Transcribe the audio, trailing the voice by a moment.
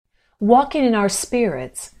Walking in Our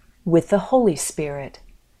Spirits with the Holy Spirit,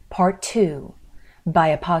 Part 2, by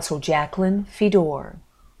Apostle Jacqueline Fedor.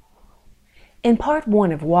 In Part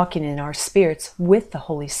 1 of Walking in Our Spirits with the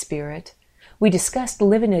Holy Spirit, we discussed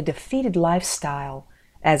living a defeated lifestyle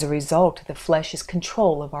as a result of the flesh's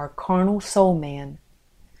control of our carnal soul man.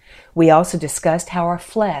 We also discussed how our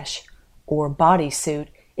flesh, or bodysuit,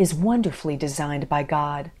 is wonderfully designed by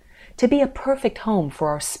God to be a perfect home for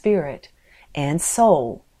our spirit and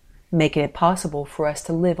soul, making it possible for us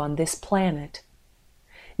to live on this planet.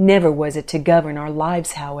 Never was it to govern our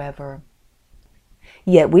lives, however.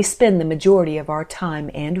 Yet we spend the majority of our time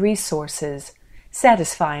and resources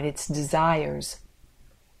satisfying its desires.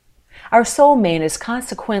 Our soul man is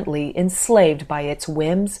consequently enslaved by its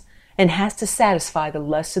whims and has to satisfy the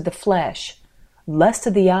lust of the flesh, lust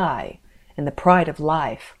of the eye, and the pride of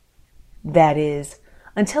life. That is,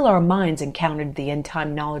 until our minds encountered the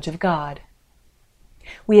end-time knowledge of God.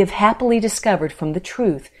 We have happily discovered from the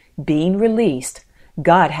truth being released,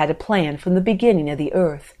 God had a plan from the beginning of the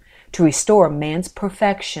earth to restore man's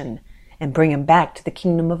perfection and bring him back to the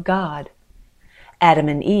kingdom of God. Adam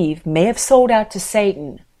and Eve may have sold out to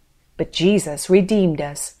Satan, but Jesus redeemed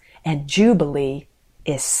us, and Jubilee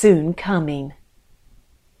is soon coming.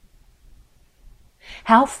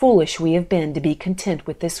 How foolish we have been to be content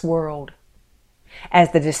with this world.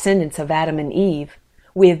 As the descendants of Adam and Eve,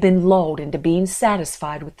 we have been lulled into being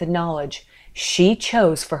satisfied with the knowledge she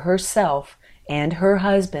chose for herself and her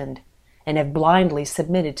husband, and have blindly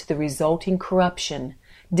submitted to the resulting corruption,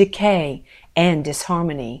 decay, and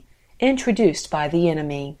disharmony introduced by the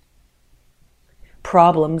enemy.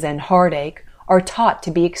 Problems and heartache are taught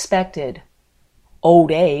to be expected.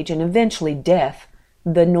 Old age and eventually death,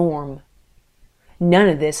 the norm. None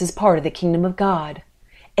of this is part of the kingdom of God.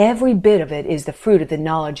 Every bit of it is the fruit of the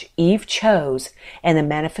knowledge Eve chose and the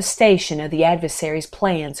manifestation of the adversary's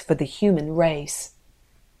plans for the human race.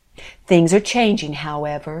 Things are changing,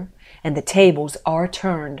 however, and the tables are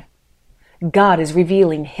turned. God is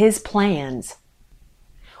revealing His plans.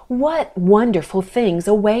 What wonderful things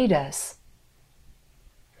await us!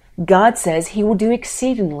 God says He will do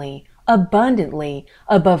exceedingly, abundantly,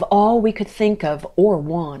 above all we could think of or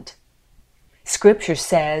want. Scripture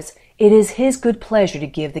says it is His good pleasure to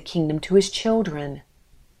give the kingdom to His children.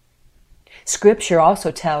 Scripture also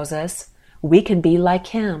tells us we can be like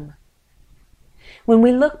Him. When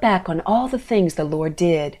we look back on all the things the Lord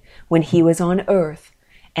did when He was on earth,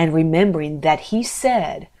 and remembering that He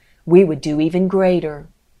said we would do even greater,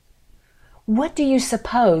 what do you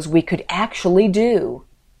suppose we could actually do?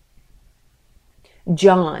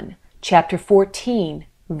 John chapter 14,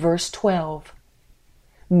 verse 12.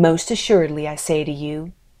 Most assuredly I say to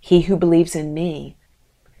you, he who believes in me,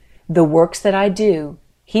 the works that I do,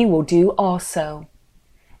 he will do also,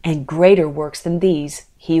 and greater works than these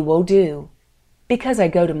he will do, because I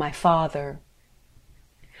go to my Father.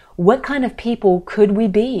 What kind of people could we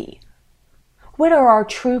be? What are our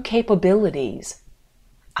true capabilities?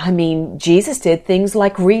 I mean, Jesus did things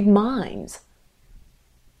like read minds.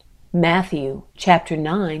 Matthew chapter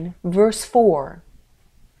 9, verse 4.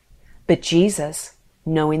 But Jesus,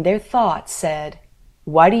 knowing their thoughts, said,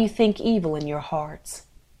 why do you think evil in your hearts?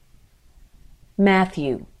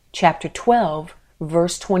 Matthew chapter 12,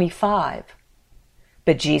 verse 25.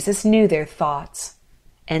 But Jesus knew their thoughts,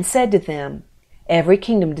 and said to them, every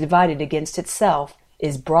kingdom divided against itself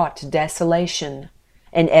is brought to desolation,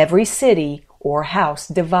 and every city or house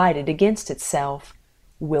divided against itself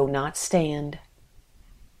will not stand.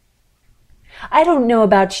 I don't know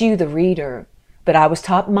about you, the reader, but I was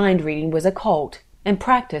taught mind reading was a cult and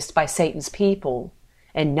practiced by Satan's people,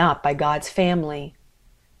 and not by God's family.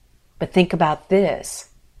 But think about this.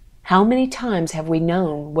 How many times have we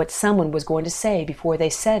known what someone was going to say before they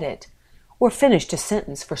said it, or finished a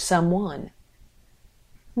sentence for someone?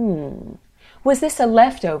 Was this a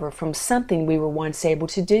leftover from something we were once able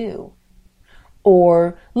to do?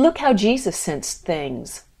 Or, look how Jesus sensed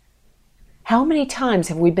things. How many times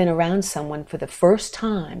have we been around someone for the first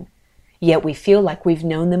time, yet we feel like we've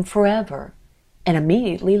known them forever, and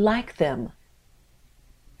immediately like them?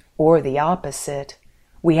 Or the opposite.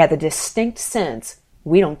 We have the distinct sense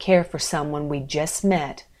we don't care for someone we just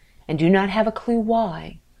met and do not have a clue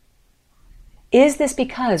why. Is this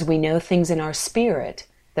because we know things in our spirit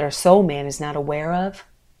that our soul man is not aware of?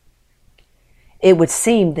 It would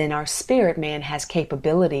seem then our spirit man has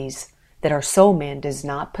capabilities that our soul man does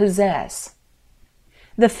not possess.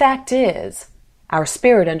 The fact is, our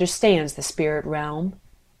spirit understands the spirit realm,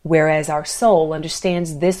 whereas our soul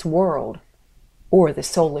understands this world, or the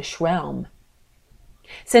soulish realm.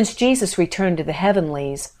 Since Jesus returned to the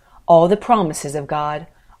heavenlies, all the promises of God,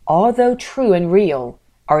 although true and real,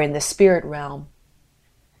 are in the spirit realm.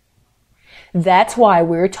 That's why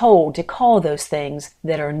we're told to call those things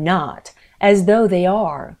that are not as though they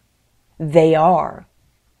are. They are.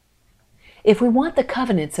 If we want the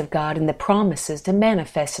covenants of God and the promises to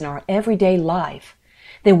manifest in our everyday life,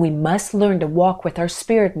 then we must learn to walk with our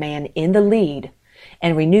spirit man in the lead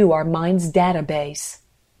and renew our mind's database.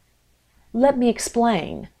 Let me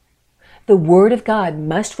explain. The Word of God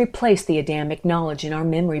must replace the Adamic knowledge in our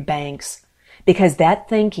memory banks, because that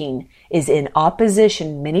thinking is in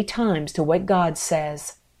opposition many times to what God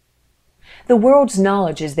says. The world's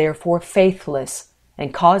knowledge is therefore faithless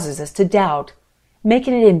and causes us to doubt,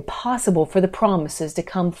 making it impossible for the promises to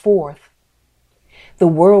come forth. The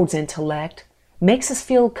world's intellect makes us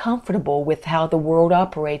feel comfortable with how the world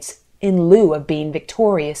operates in lieu of being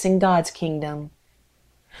victorious in God's kingdom.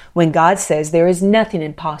 When God says there is nothing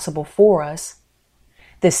impossible for us,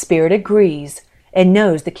 the Spirit agrees and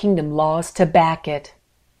knows the kingdom laws to back it.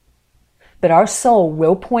 But our soul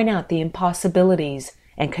will point out the impossibilities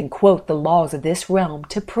and can quote the laws of this realm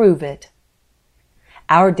to prove it.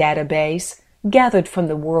 Our database, gathered from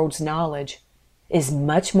the world's knowledge, is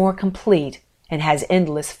much more complete and has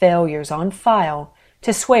endless failures on file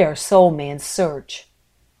to sway our soul man's search.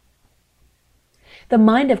 The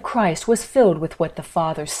mind of Christ was filled with what the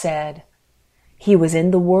Father said. He was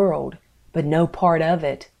in the world, but no part of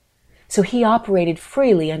it, so he operated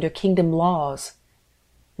freely under kingdom laws.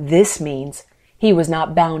 This means he was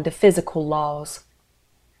not bound to physical laws.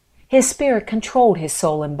 His spirit controlled his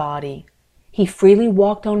soul and body. He freely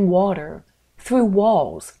walked on water, through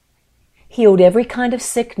walls, healed every kind of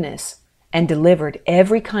sickness, and delivered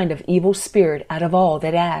every kind of evil spirit out of all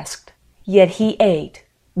that asked. Yet he ate,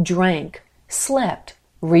 drank, slept,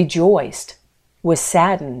 rejoiced, was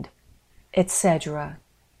saddened, etc.,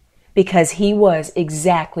 because he was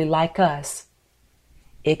exactly like us,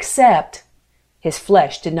 except his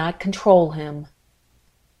flesh did not control him.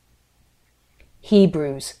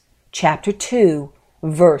 Hebrews chapter 2,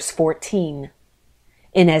 verse 14.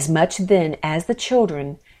 Inasmuch then as the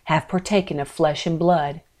children have partaken of flesh and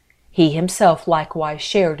blood, he himself likewise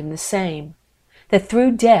shared in the same, that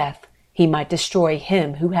through death he might destroy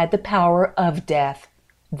him who had the power of death,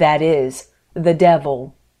 that is, the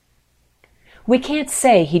devil. We can't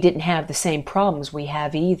say he didn't have the same problems we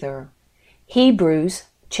have either. Hebrews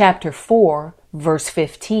chapter 4, verse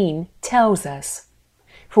 15 tells us,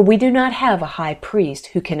 "For we do not have a high priest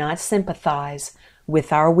who cannot sympathize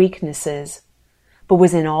with our weaknesses, but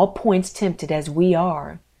was in all points tempted as we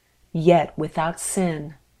are, yet without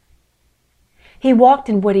sin." He walked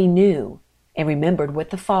in what he knew and remembered what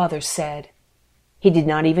the Father said. He did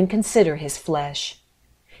not even consider his flesh.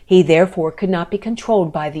 He therefore could not be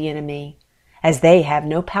controlled by the enemy, as they have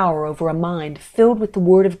no power over a mind filled with the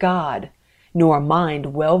Word of God, nor a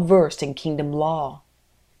mind well versed in kingdom law.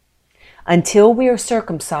 Until we are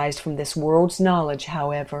circumcised from this world's knowledge,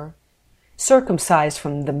 however, circumcised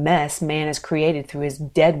from the mess man has created through his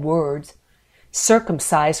dead words,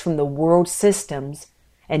 circumcised from the world's systems,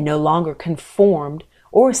 and no longer conformed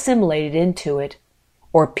or assimilated into it,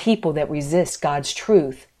 or people that resist God's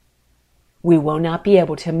truth, we will not be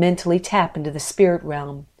able to mentally tap into the spirit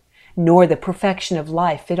realm, nor the perfection of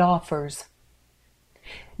life it offers.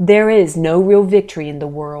 There is no real victory in the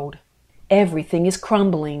world. Everything is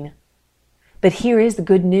crumbling. But here is the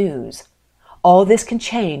good news. All this can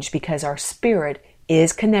change because our spirit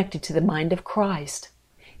is connected to the mind of Christ.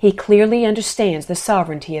 He clearly understands the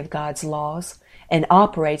sovereignty of God's laws and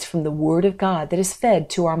operates from the Word of God that is fed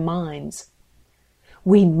to our minds.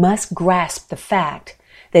 We must grasp the fact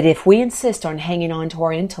that if we insist on hanging on to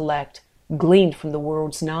our intellect, gleaned from the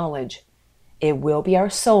world's knowledge, it will be our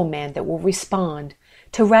soul man that will respond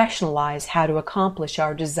to rationalize how to accomplish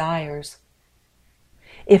our desires.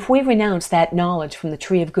 If we renounce that knowledge from the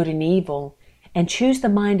tree of good and evil and choose the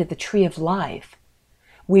mind of the tree of life,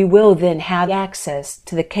 we will then have access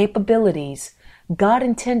to the capabilities God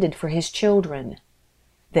intended for His children,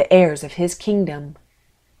 the heirs of His kingdom.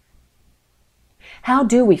 How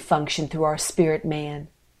do we function through our spirit man?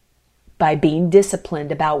 By being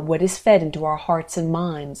disciplined about what is fed into our hearts and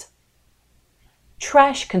minds.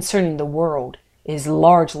 Trash concerning the world is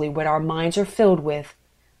largely what our minds are filled with,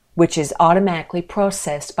 which is automatically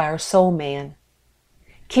processed by our soul man.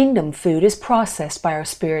 Kingdom food is processed by our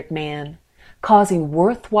spirit man, causing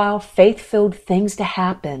worthwhile, faith-filled things to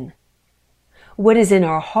happen. What is in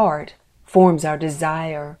our heart forms our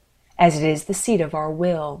desire, as it is the seat of our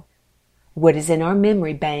will. What is in our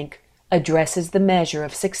memory bank addresses the measure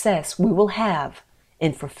of success we will have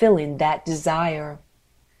in fulfilling that desire.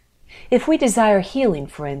 If we desire healing,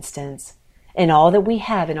 for instance, and all that we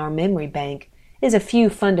have in our memory bank is a few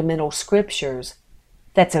fundamental scriptures,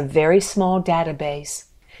 That's a very small database.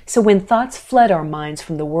 So when thoughts flood our minds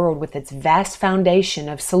from the world with its vast foundation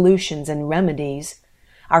of solutions and remedies,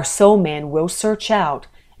 our soul man will search out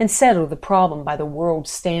and settle the problem by the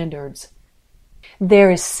world's standards. There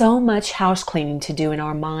is so much house cleaning to do in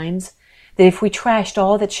our minds that if we trashed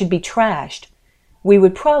all that should be trashed, we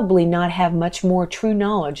would probably not have much more true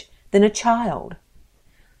knowledge than a child.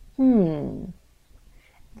 Doesn't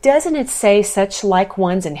it say such like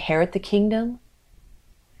ones inherit the kingdom?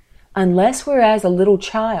 Unless we're as a little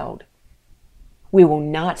child, we will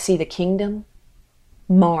not see the kingdom.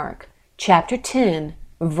 Mark chapter 10,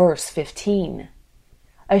 verse 15.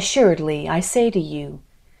 Assuredly, I say to you,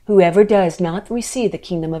 whoever does not receive the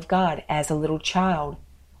kingdom of God as a little child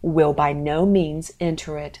will by no means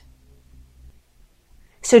enter it.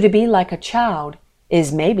 So to be like a child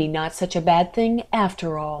is maybe not such a bad thing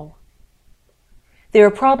after all. There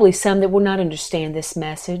are probably some that will not understand this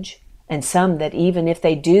message, and some that even if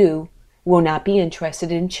they do, will not be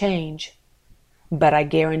interested in change. But I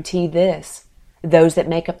guarantee this, those that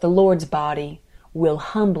make up the Lord's body will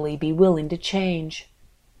humbly be willing to change.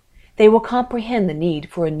 They will comprehend the need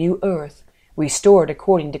for a new earth, restored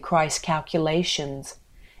according to Christ's calculations,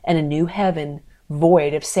 and a new heaven,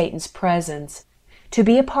 void of Satan's presence. To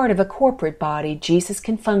be a part of a corporate body Jesus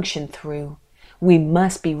can function through, we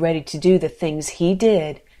must be ready to do the things he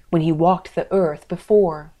did when he walked the earth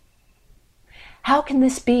before. How can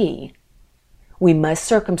this be? We must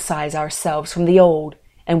circumcise ourselves from the old,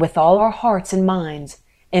 and with all our hearts and minds,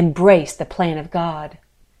 embrace the plan of God.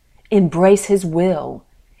 Embrace his will,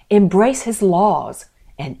 embrace his laws,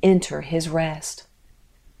 and enter his rest.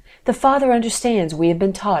 The Father understands we have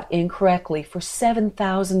been taught incorrectly for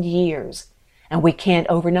 7,000 years, and we can't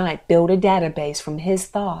overnight build a database from his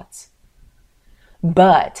thoughts.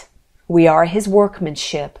 But we are his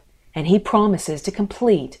workmanship, and he promises to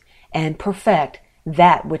complete and perfect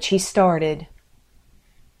that which he started.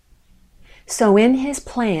 So in his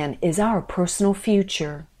plan is our personal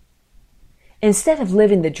future. Instead of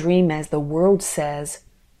living the dream as the world says,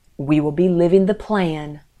 we will be living the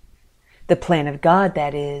plan of God,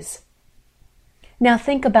 that is. Now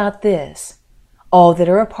think about this. All that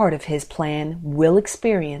are a part of his plan will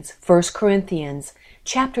experience 1 Corinthians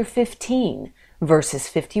chapter 15, verses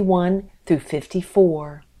 51 through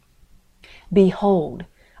 54. Behold,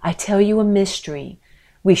 I tell you a mystery.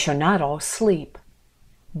 We shall not all sleep,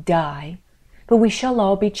 die, but we shall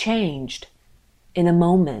all be changed. In a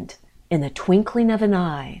moment, in the twinkling of an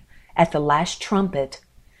eye, at the last trumpet.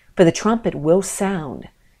 For the trumpet will sound,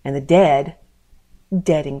 and the dead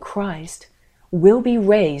in Christ, will be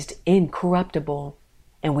raised incorruptible,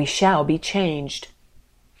 and we shall be changed.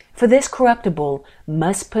 For this corruptible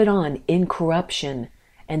must put on incorruption,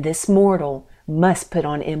 and this mortal must put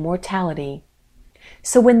on immortality.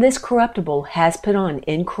 So when this corruptible has put on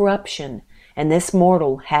incorruption, and this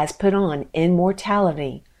mortal has put on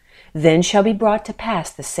immortality, then shall be brought to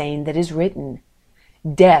pass the saying that is written,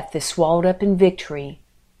 Death is swallowed up in victory.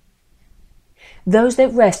 Those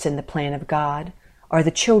that rest in the plan of God are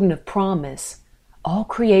the children of promise. All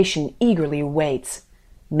creation eagerly waits,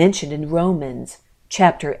 mentioned in Romans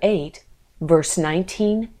chapter 8, verse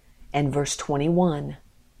 19 and verse 21.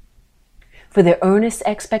 For the earnest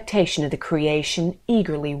expectation of the creation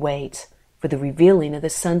eagerly waits for the revealing of the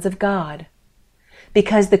sons of God,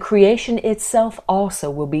 because the creation itself also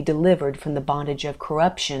will be delivered from the bondage of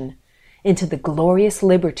corruption into the glorious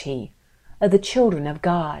liberty of the children of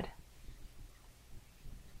God.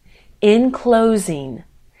 In closing,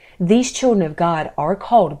 these children of God are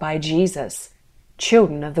called by Jesus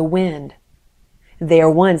children of the wind. They are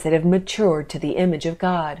ones that have matured to the image of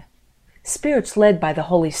God, spirits led by the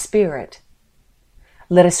Holy Spirit.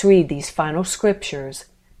 Let us read these final scriptures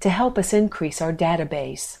to help us increase our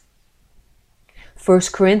database. 1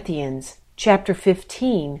 Corinthians chapter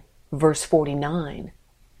 15, verse 49.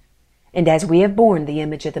 And as we have borne the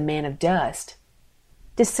image of the man of dust,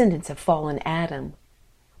 descendants of fallen Adam,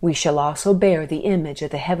 we shall also bear the image of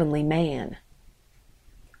the heavenly man.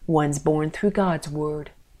 Ones born through God's word,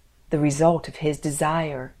 the result of his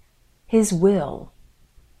desire, his will.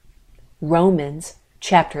 Romans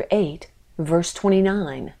chapter 8, verse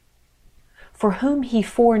 29. For whom he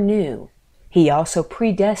foreknew, he also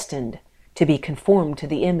predestined to be conformed to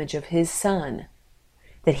the image of his Son,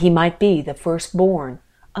 that he might be the firstborn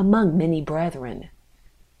among many brethren.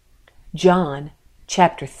 John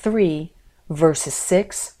chapter 3, verses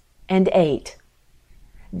 6 and 8.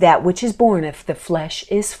 That which is born of the flesh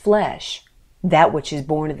is flesh. That which is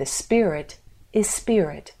born of the Spirit is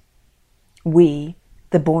spirit. We,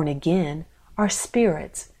 the born again, are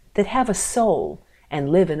spirits that have a soul and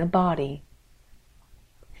live in a body.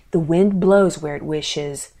 The wind blows where it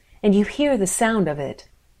wishes, and you hear the sound of it,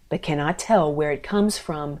 but cannot tell where it comes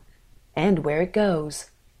from and where it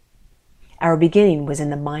goes. Our beginning was in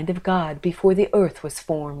the mind of God before the earth was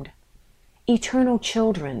formed. Eternal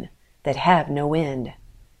children that have no end.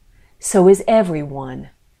 So is everyone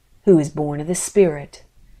who is born of the Spirit.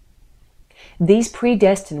 These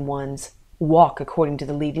predestined ones walk according to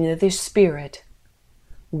the leading of their Spirit,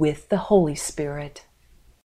 with the Holy Spirit.